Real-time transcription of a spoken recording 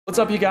What's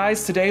up, you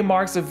guys? Today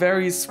marks a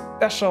very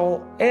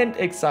special and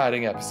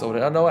exciting episode.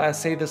 And I know I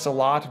say this a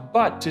lot,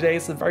 but today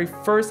is the very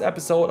first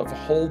episode of a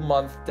whole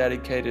month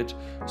dedicated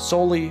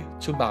solely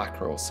to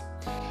macros.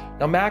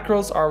 Now,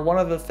 macros are one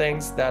of the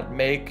things that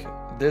make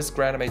this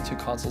GrandMA2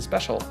 console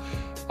special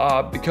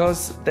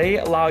because they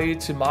allow you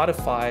to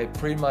modify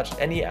pretty much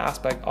any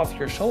aspect of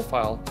your show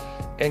file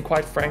and,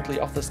 quite frankly,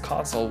 of this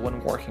console when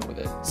working with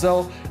it.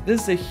 So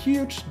this is a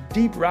huge,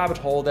 deep rabbit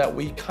hole that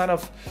we kind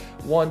of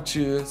want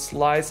to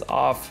slice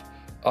off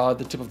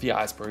the tip of the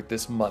iceberg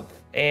this month.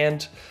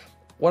 And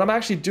what I'm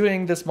actually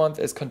doing this month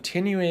is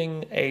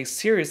continuing a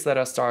series that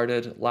I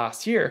started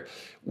last year,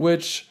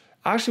 which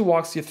actually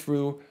walks you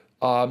through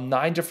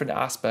 9 different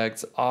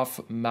aspects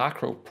of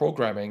macro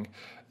programming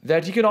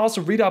that you can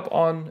also read up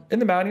on in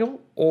the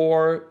manual,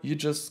 or you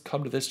just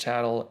come to this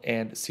channel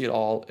and see it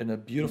all in a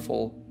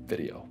beautiful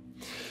video.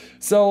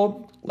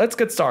 So let's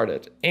get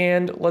started,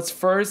 and let's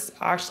first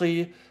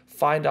actually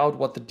find out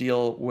what the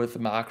deal with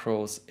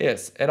macros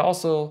is, and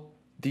also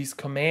these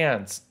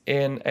commands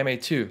in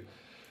MA2.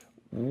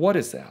 What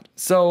is that?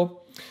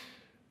 So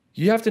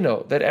you have to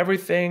know that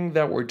everything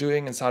that we're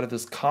doing inside of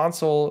this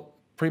console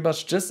pretty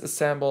much just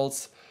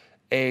assembles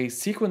a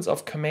sequence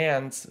of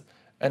commands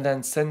and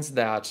then sends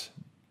that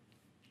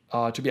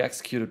to be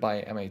executed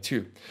by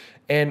MA2.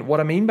 And what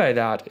I mean by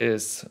that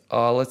is,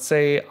 let's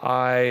say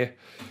I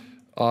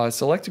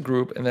select a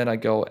group and then I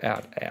go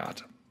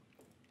add.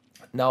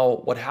 Now,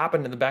 what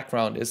happened in the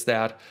background is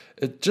that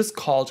it just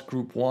called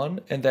group 1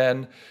 and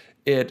then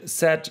it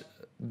set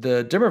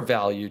the dimmer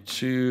value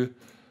to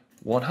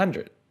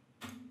 100.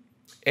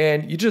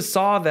 And you just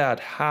saw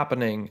that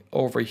happening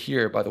over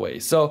here, by the way.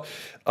 So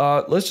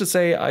let's just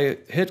say I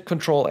hit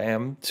Control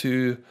M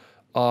to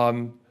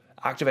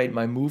activate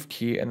my move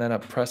key, and then I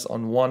press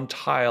on one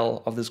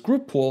tile of this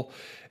group pool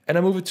and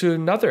I move it to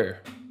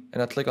another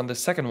and I click on the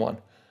second one.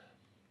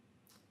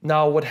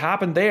 Now, what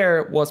happened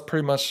there was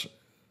pretty much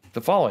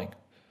the following: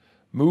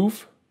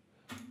 move,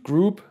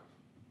 group,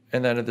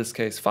 and then in this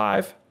case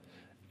 5,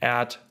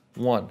 add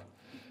 1.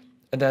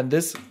 And then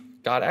this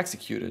got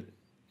executed.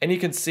 And you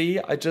can see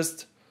I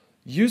just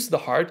used the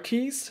hard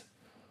keys,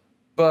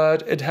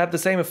 but it had the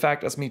same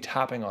effect as me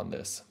tapping on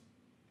this.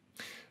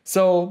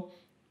 So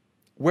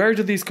where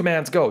do these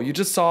commands go? You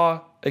just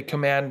saw a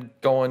command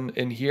going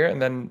in here,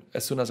 and then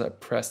as soon as I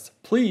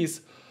pressed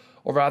please,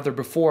 or rather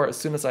before, as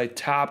soon as I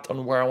tapped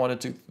on where I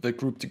wanted the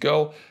group to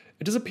go,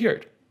 it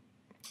disappeared.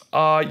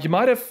 You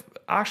might have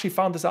actually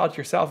found this out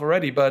yourself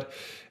already, but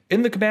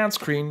in the command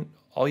screen,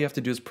 all you have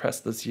to do is press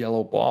this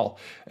yellow ball.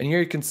 And here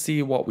you can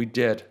see what we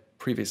did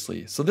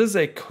previously. So this is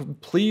a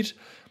complete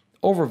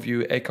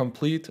overview, a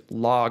complete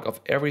log of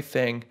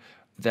everything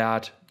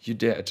that you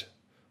did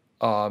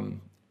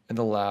in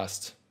the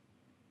last,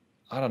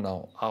 I don't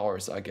know,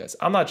 hours, I guess.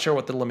 I'm not sure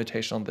what the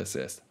limitation on this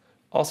is.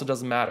 Also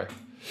doesn't matter.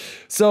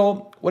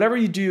 So whatever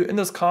you do in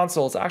this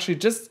console is actually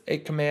just a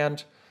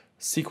command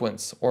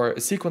sequence or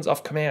a sequence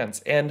of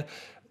commands. And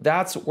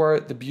that's where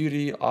the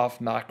beauty of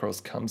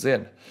macros comes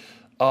in.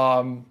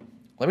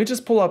 Let me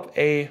just pull up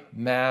a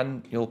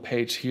manual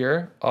page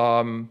here,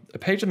 a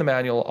page in the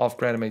manual of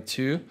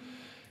GrandMA2.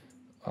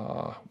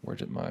 Where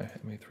did my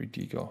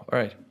MA3D go? All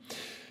right.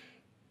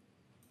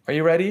 Are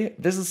you ready?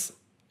 This is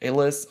a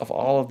list of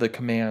all of the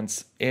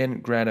commands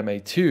in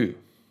GrandMA2.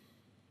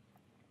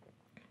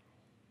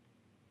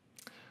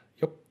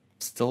 Yep,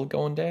 still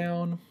going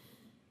down.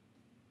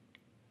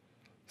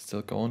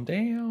 Still going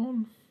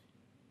down.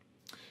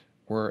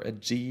 We're at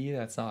G,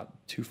 that's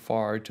not too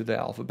far to the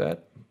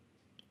alphabet.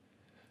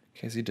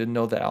 In case you didn't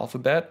know the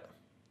alphabet.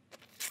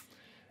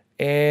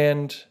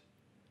 And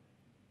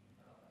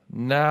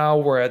now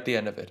we're at the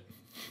end of it.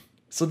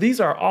 So these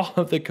are all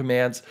of the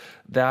commands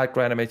that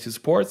GrandMA2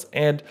 supports.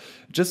 And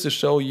just to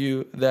show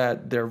you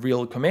that they're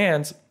real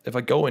commands, if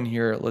I go in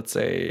here, let's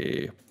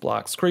say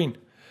black screen,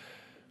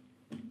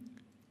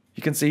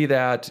 you can see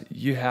that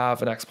you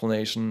have an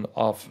explanation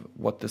of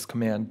what this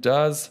command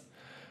does.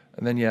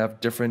 And then you have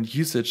different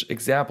usage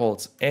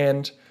examples.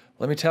 And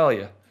let me tell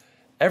you,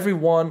 every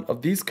one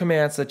of these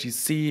commands that you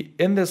see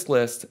in this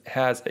list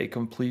has a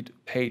complete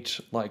page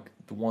like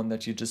the one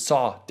that you just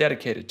saw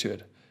dedicated to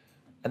it.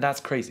 And that's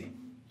crazy.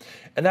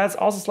 And that's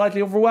also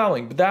slightly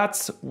overwhelming, but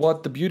that's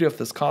what the beauty of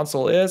this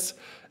console is,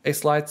 a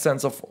slight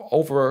sense of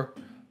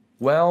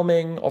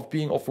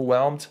being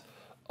overwhelmed.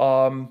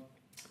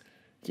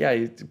 Yeah,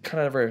 it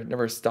kind of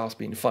never stops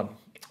being fun.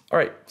 All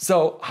right,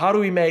 so how do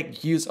we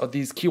make use of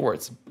these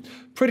keywords?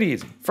 Pretty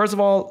easy. First of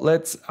all,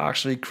 let's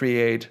actually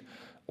create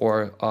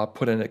or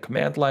put in a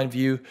command line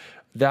view.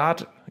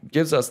 That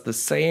gives us the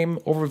same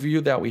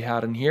overview that we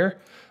had in here.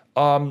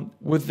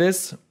 With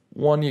this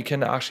one, you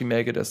can actually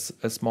make it as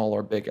small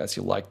or big as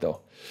you like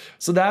though.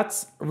 So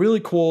that's really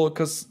cool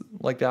because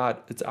like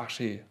that, it's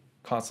actually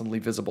constantly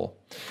visible.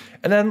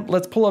 And then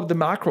let's pull up the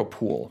macro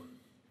pool.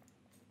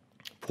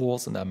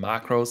 Pools and then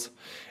macros.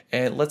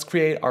 And let's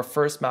create our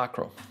first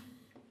macro.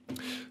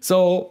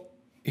 So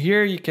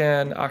here you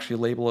can actually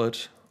label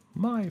it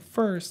my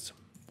first,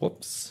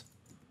 whoops.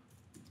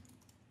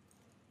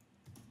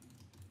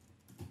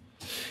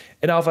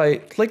 And now if I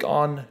click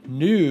on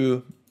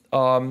new,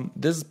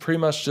 this is pretty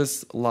much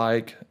just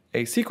like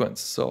a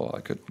sequence. So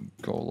I could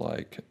go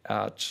like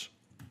at,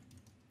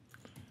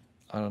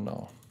 I don't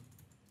know,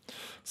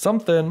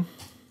 something.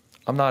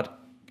 I'm not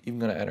even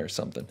gonna enter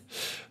something.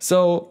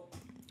 So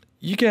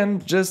you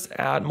can just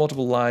add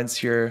multiple lines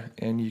here,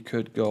 and you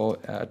could go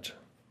at,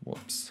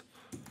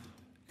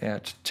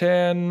 at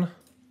 10,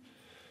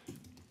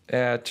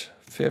 at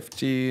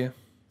 50,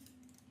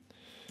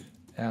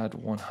 at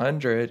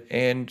 100,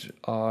 and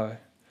you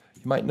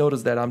might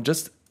notice that I'm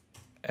just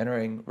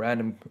entering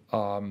random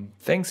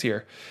things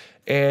here.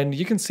 And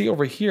you can see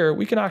over here,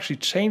 we can actually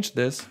change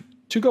this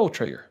to go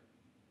trigger.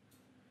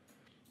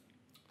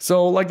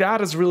 So like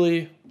that is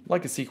really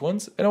like a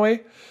sequence in a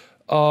way.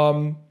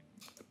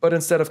 But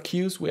instead of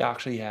queues, we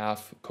actually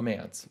have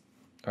commands.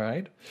 All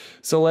right.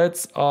 So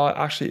let's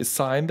actually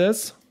assign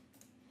this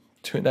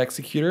to an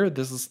executor.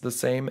 This is the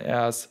same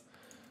as,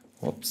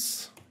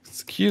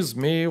 excuse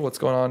me, what's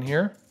going on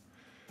here?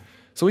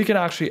 So we can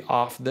actually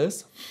off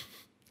this,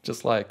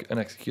 just like an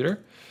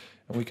executor.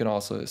 And we can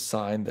also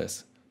assign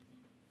this,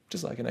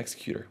 just like an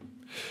executor.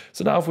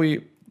 So now if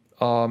we,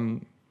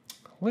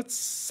 let's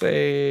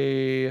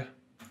say,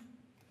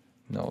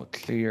 no,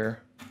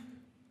 clear.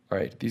 All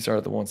right, these are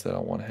the ones that I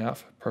want to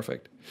have.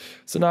 Perfect.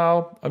 So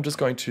now I'm just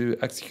going to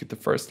execute the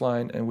first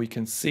line, and we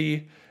can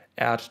see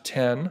at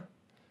 10,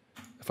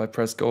 if I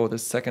press go the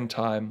second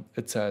time,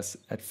 it says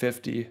at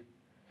 50,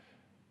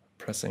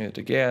 pressing it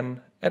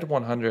again at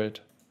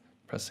 100,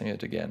 pressing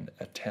it again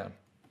at 10.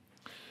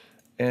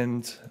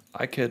 And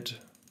I could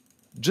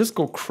just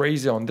go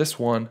crazy on this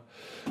one,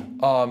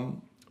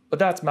 but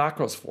that's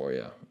macros for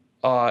you.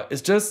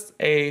 It's just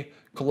a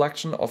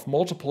collection of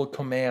multiple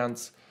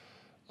commands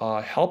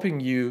helping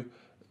you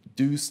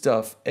do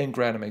stuff in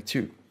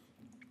GrandMA2.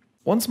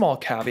 One small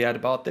caveat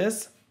about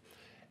this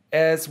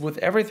is with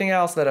everything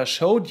else that I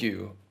showed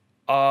you,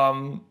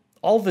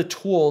 all the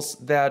tools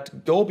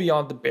that go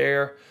beyond the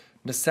bare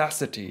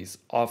necessities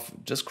of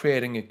just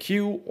creating a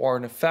cue or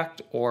an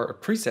effect or a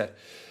preset,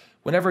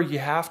 whenever you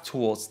have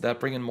tools that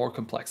bring in more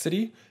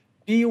complexity,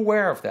 be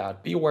aware of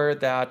that. Be aware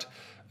that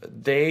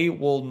they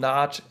will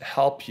not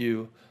help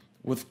you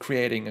with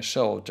creating a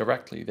show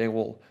directly. They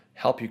will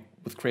help you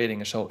with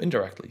creating a show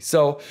indirectly.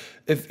 So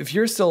if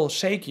you're still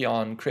shaky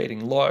on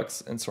creating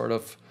looks and sort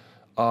of,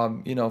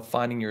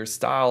 finding your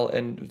style,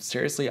 and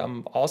seriously,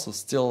 I'm also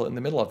still in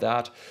the middle of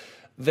that,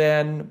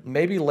 then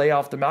maybe lay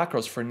off the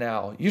macros for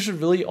now. You should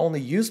really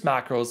only use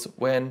macros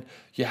when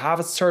you have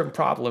a certain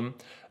problem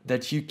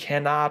that you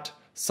cannot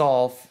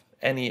solve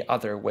any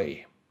other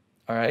way,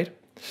 all right?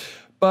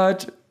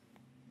 But,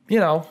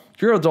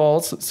 you're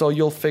adults, so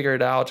you'll figure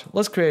it out.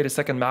 Let's create a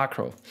second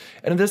macro.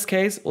 And in this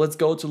case, let's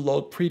go to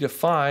load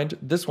predefined,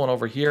 this one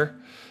over here.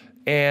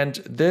 And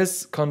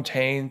this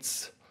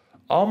contains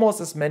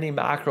almost as many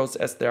macros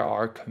as there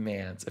are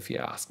commands, if you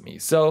ask me.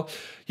 So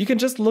you can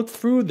just look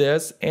through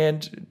this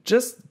and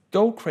just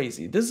go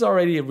crazy. This is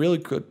already a really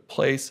good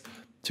place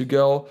to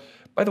go.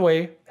 By the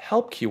way,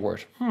 help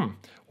keyword.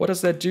 What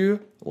does that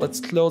do? Let's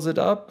close it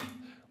up.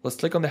 Let's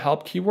click on the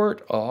help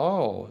keyword.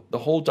 Oh, the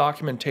whole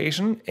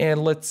documentation.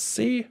 And let's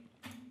see.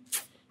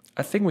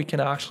 I think we can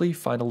actually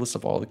find a list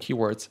of all the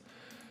keywords.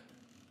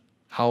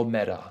 How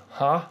meta,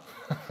 huh?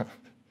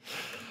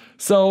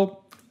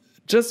 So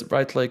just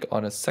right click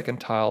on a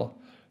second tile,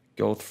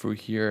 go through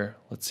here.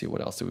 Let's see,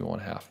 what else do we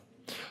want to have?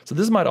 So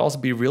this might also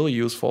be really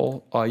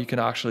useful. You can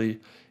actually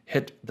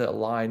hit the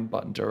align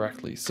button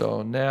directly.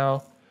 So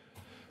now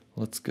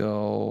let's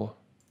go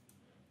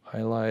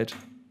highlight,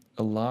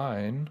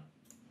 align.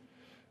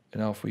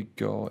 And now if we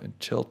go and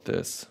tilt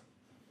this,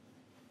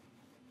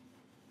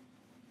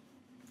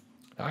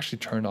 it actually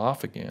turned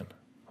off again.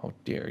 How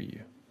dare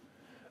you?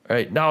 All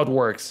right, now it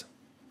works.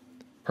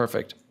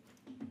 Perfect.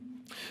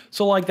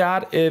 So like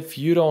that, if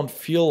you don't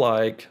feel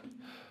like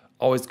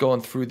always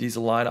going through these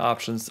align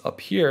options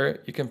up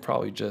here, you can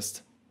probably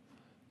just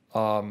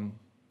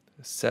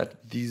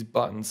set these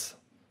buttons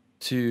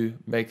to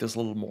make this a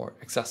little more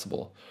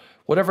accessible.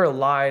 Whatever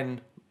align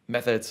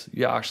methods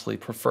you actually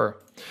prefer.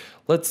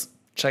 Let's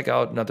check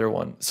out another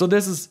one. So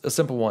this is a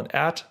simple one,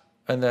 at,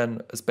 and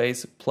then a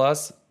space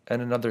plus,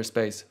 and another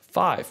space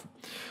 5.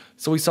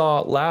 So we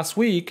saw last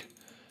week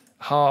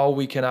how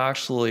we can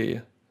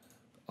actually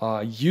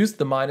use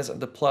the minus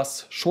and the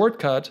plus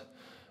shortcut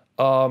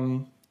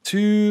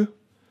to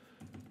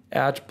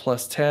add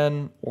plus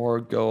 10 or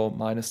go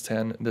minus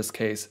 10. In this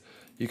case,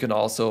 you can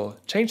also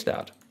change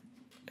that.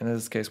 And in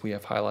this case, we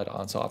have highlight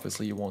on, so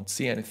obviously you won't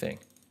see anything.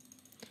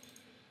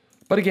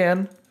 But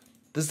again,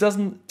 this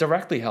doesn't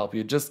directly help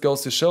you. It just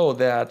goes to show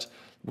that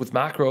with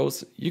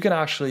macros, you can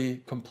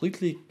actually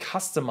completely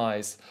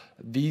customize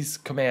these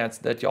commands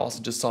that you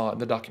also just saw in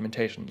the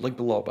documentation. Link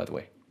below, by the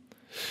way.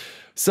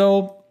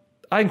 So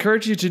I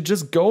encourage you to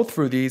just go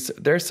through these.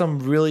 There's some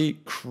really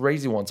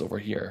crazy ones over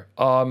here.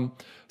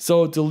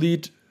 So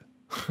delete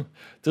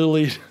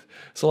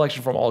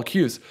selection from all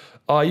queues.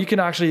 You can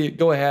actually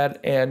go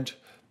ahead and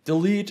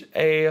delete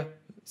a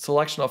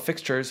selection of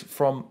fixtures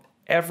from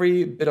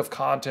every bit of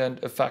content,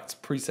 effects,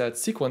 presets,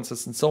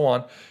 sequences, and so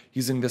on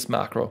using this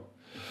macro.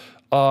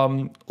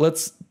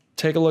 Let's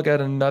take a look at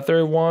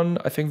another one.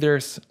 I think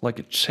there's like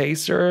a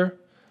chaser.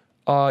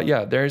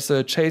 Yeah, there's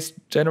a chase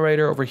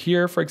generator over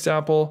here, for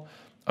example.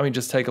 I mean,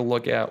 just take a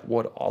look at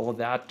what all of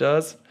that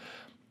does.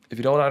 If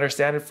you don't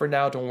understand it for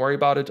now, don't worry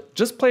about it.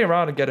 Just play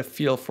around and get a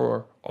feel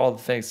for all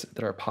the things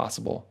that are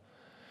possible.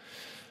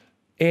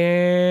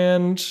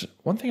 And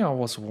one thing I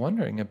was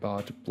wondering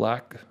about,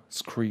 black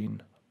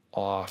screen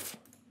off.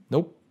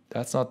 Nope,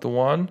 that's not the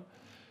one.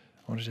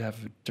 I wanted to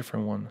have a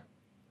different one.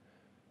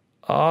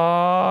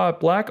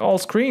 Black all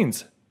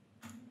screens.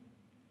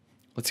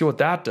 Let's see what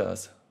that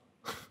does.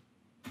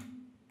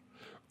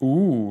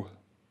 Ooh.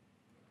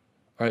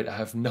 All right, I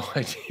have no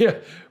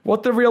idea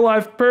what the real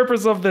life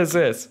purpose of this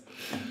is,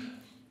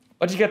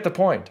 but you get the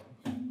point.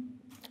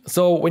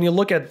 So when you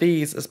look at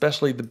these,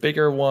 especially the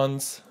bigger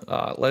ones,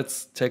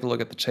 let's take a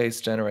look at the chase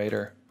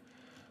generator.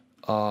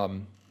 So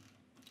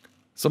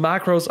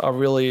macros are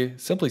really,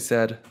 simply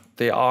said,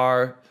 they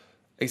are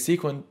a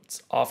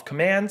sequence of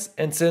commands.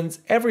 And since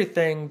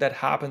everything that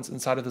happens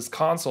inside of this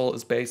console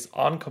is based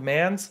on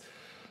commands,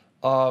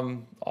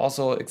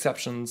 also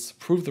exceptions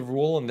prove the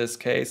rule in this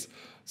case.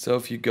 So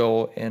if you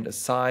go and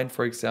assign,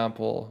 for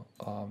example,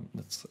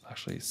 let's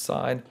actually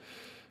assign,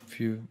 if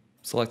you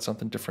select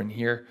something different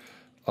here,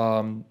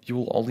 you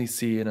will only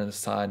see an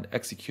assigned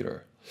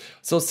executor.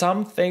 So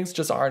some things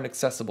just aren't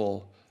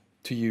accessible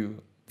to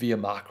you via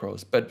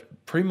macros,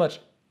 but pretty much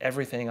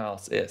everything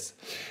else is.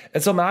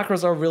 And so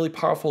macros are a really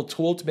powerful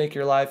tool to make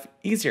your life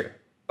easier.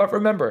 But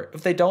remember,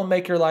 if they don't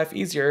make your life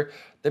easier,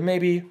 then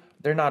maybe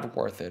they're not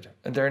worth it,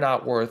 and they're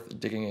not worth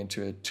digging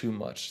into it too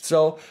much.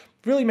 So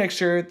really make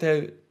sure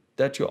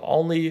that you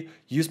only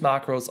use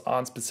macros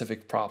on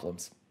specific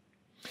problems.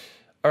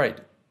 All right,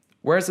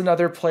 where's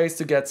another place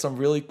to get some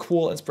really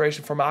cool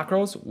inspiration for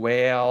macros?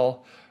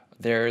 Well,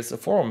 there's a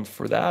forum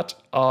for that.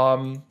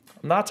 I'm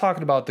not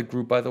talking about the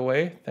group, by the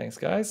way. Thanks,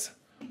 guys.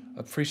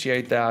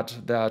 Appreciate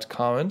that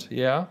comment.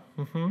 Yeah.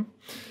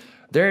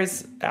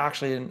 There's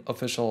actually an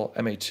official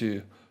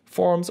MA2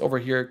 forums over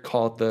here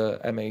called the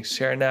MA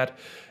ShareNet,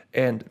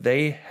 and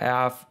they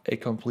have a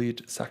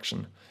complete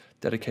section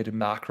dedicated to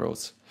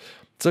macros.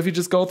 So if you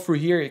just go through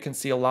here, you can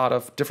see a lot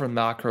of different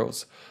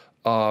macros,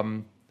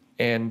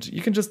 and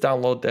you can just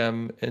download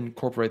them,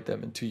 incorporate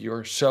them into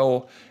your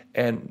show,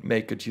 and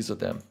make good use of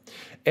them.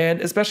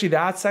 And especially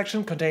that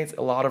section contains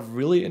a lot of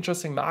really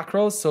interesting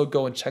macros, so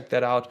go and check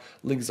that out.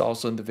 Link is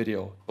also in the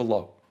video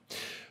below.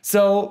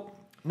 So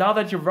now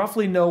that you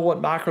roughly know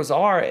what macros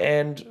are,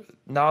 and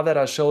now that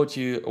I showed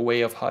you a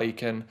way of how you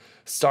can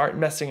start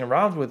messing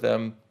around with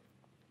them,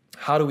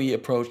 how do we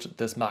approach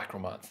this macro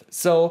month?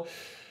 So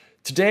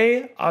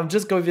today, I'm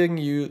just giving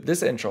you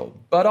this intro,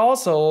 but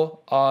also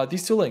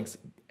these two links.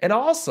 And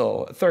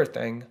also, a third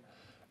thing,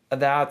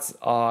 that's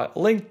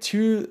linked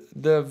to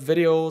the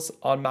videos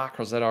on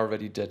macros that I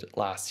already did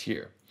last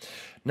year.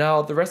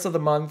 Now, the rest of the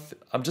month,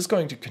 I'm just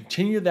going to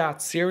continue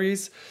that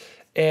series.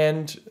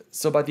 And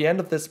so by the end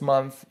of this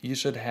month, you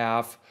should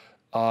have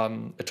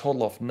a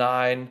total of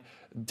 9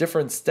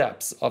 different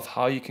steps of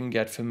how you can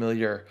get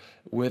familiar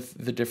with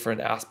the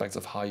different aspects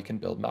of how you can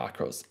build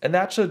macros. And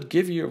that should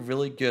give you a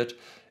really good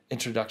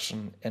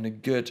introduction and a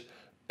good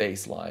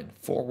baseline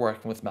for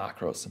working with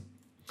macros.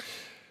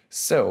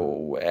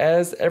 So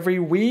as every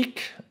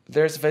week,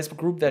 there's a Facebook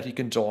group that you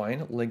can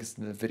join, links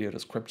in the video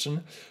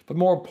description. But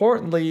more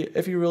importantly,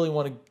 if you really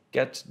want to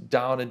get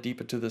down and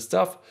deep into this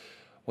stuff,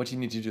 what you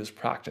need to do is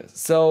practice.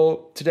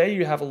 So today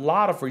you have a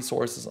lot of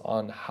resources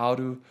on how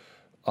to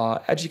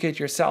educate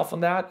yourself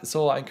on that.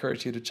 So I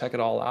encourage you to check it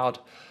all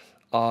out.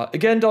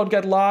 Again, don't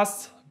get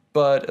lost,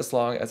 but as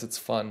long as it's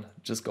fun,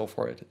 just go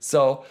for it.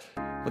 So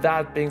with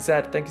that being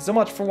said, thank you so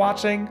much for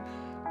watching.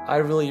 I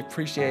really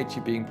appreciate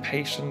you being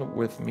patient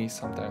with me,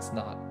 sometimes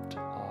not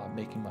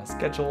making my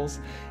schedules.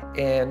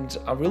 And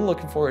I'm really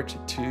looking forward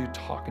to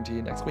talking to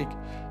you next week.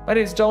 My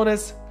name is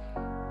Jonas.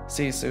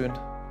 See you soon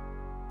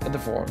in the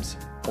forums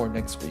or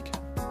next week.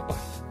 Bye.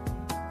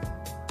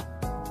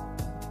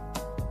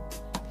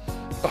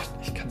 Gott,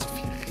 ich kann so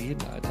viel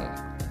reden, Alter.